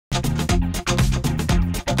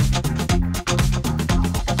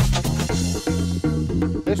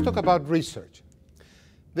Let's talk about research.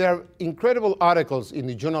 There are incredible articles in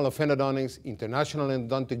the Journal of Endodontics, International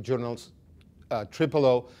Endodontic Journals,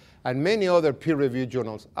 OOO, and many other peer-reviewed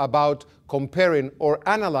journals about comparing or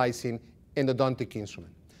analyzing endodontic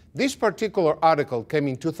instruments. This particular article came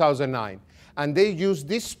in 2009, and they used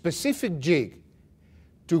this specific jig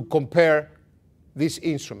to compare these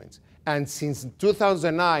instruments. And since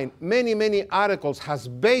 2009, many articles has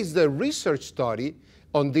based their research study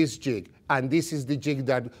on this jig. And this is the jig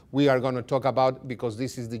that we are going to talk about, because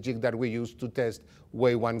this is the jig that we use to test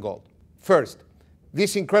WaveOne Gold. First,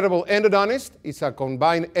 this incredible endodontist is a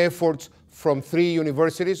combined effort from 3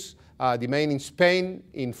 universities, the main in Spain,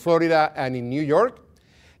 in Florida, and in New York.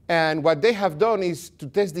 And what they have done is to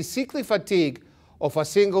test the cyclic fatigue of a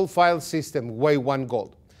single file system, WaveOne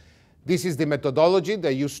Gold. This is the methodology.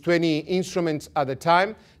 They use 20 instruments at a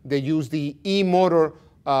time. They use the e-motor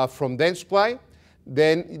from Dentsply.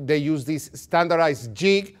 Then they use this standardized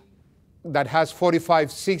jig that has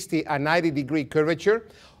 45, 60, and 90-degree curvature.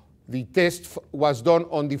 The test was done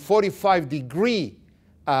on the 45-degree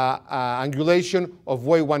angulation of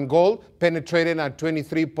WaveOne Gold, penetrating at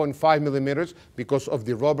 23.5 millimeters because of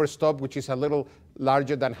the rubber stop, which is a little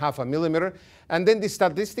larger than half a millimeter. And then the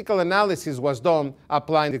statistical analysis was done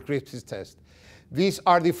applying the Christmas test. These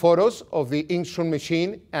are the photos of the instrument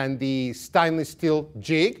machine and the stainless steel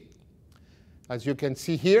jig, as you can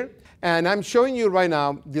see here. And I'm showing you right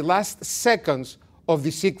now the last seconds of the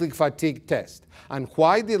cyclic fatigue test. And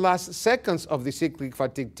why the last seconds of the cyclic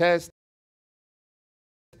fatigue test?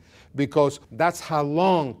 Because that's how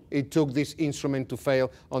long it took this instrument to fail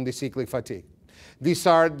on the cyclic fatigue. These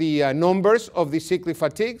are the numbers of the cyclic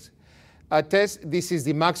fatigue test. This is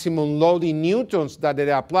the maximum load in newtons that they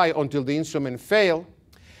apply until the instrument failed.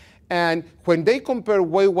 And when they compare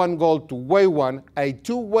WaveOne Gold to WaveOne, a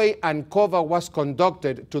two-way ANCOVA was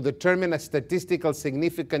conducted to determine a statistical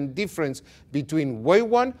significant difference between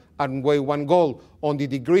WaveOne and WaveOne Gold on the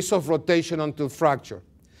degrees of rotation until fracture.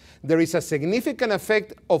 There is a significant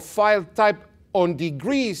effect of file type on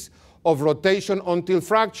degrees of rotation until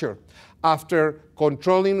fracture after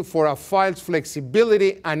controlling for a file's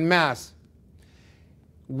flexibility and mass.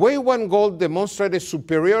 WaveOne Gold demonstrated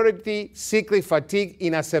superiority cyclic fatigue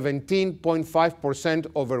in a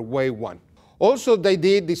 17.5% over WaveOne. Also, they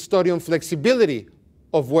did the study on flexibility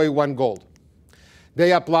of WaveOne Gold.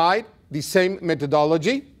 They applied the same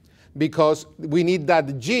methodology because we need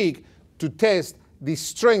that jig to test the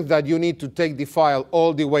strength that you need to take the file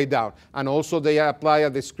all the way down. And also they apply a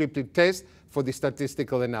descriptive test for the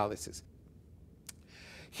statistical analysis.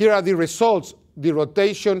 Here are the results, the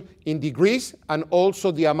rotation in degrees and also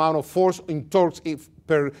the amount of force in torques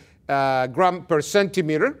per gram per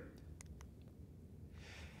centimeter.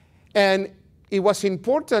 And it was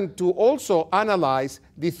important to also analyze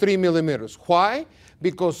the 3 millimeters. Why?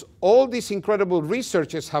 Because all these incredible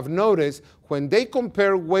researchers have noticed when they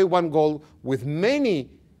compare WaveOne Gold with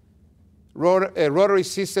many rotary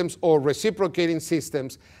systems or reciprocating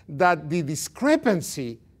systems, that the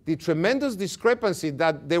discrepancy, the tremendous discrepancy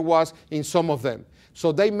that there was in some of them.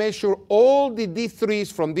 So they measure all the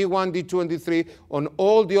D3s from D1, D2, and D3 on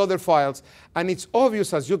all the other files, and it's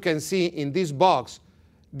obvious, as you can see in this box,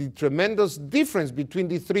 the tremendous difference between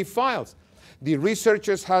the 3 files. The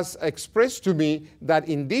researchers has expressed to me that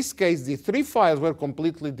in this case, the 3 files were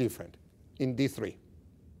completely different in D3.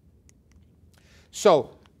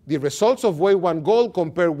 So the results of WaveOne Gold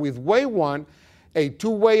compared with WaveOne, a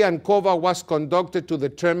two-way ANCOVA was conducted to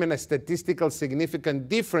determine a statistical significant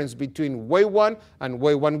difference between WaveOne and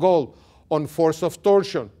WaveOne Gold on force of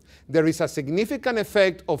torsion. There is a significant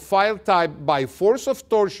effect of file type by force of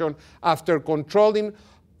torsion after controlling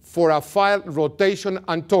for a file rotation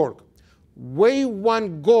and torque.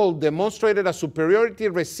 WaveOne Gold demonstrated a superiority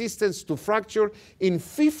resistance to fracture in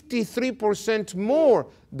 53% more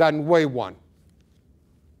than WaveOne.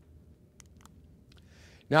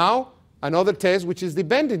 Now, another test, which is the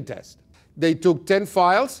bending test. They took 10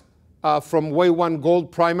 files from WaveOne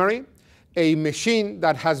Gold primary, a machine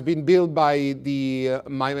that has been built by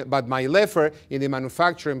my Leffer in the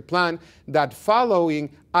manufacturing plant, that following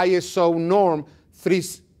ISO norm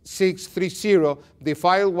 3630, the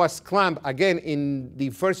file was clamped again in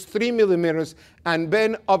the first 3 millimeters and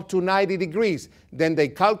bent up to 90 degrees. Then they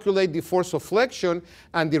calculate the force of flexion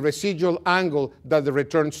and the residual angle that it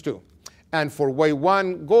returns to. And for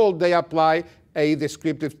WaveOne Gold, they apply a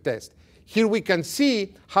descriptive test. Here we can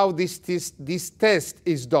see how this test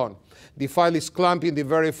is done. The file is clamped in the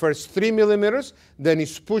very first 3 millimeters, then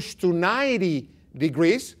it's pushed to 90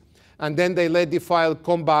 degrees, and then they let the file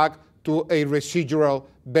come back to a residual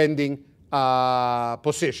bending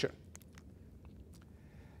position.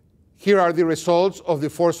 Here are the results of the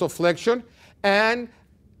force of flexion and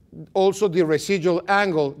also the residual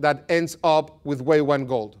angle that ends up with WaveOne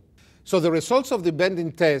Gold. So the results of the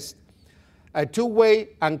bending test, a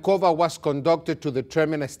two-way ANCOVA was conducted to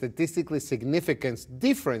determine a statistically significant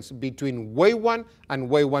difference between WaveOne and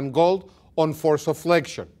WaveOne Gold on force of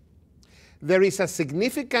flexion. There is a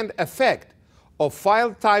significant effect of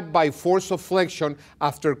file type by force of flexion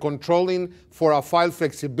after controlling for a file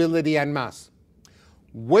flexibility and mass.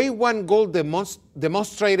 WaveOne Gold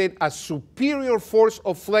demonstrated a superior force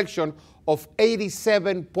of flexion of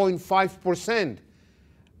 87.5%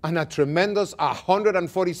 and a tremendous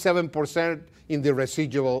 147% in the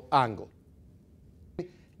residual angle.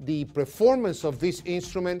 The performance of this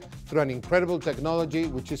instrument through an incredible technology,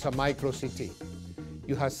 which is a micro CT.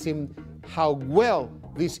 You have seen how well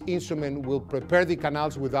this instrument will prepare the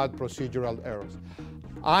canals without procedural errors.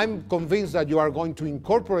 I'm convinced that you are going to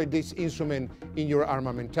incorporate this instrument in your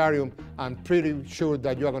armamentarium. I'm pretty sure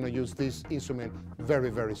that you are going to use this instrument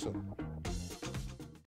very, very soon.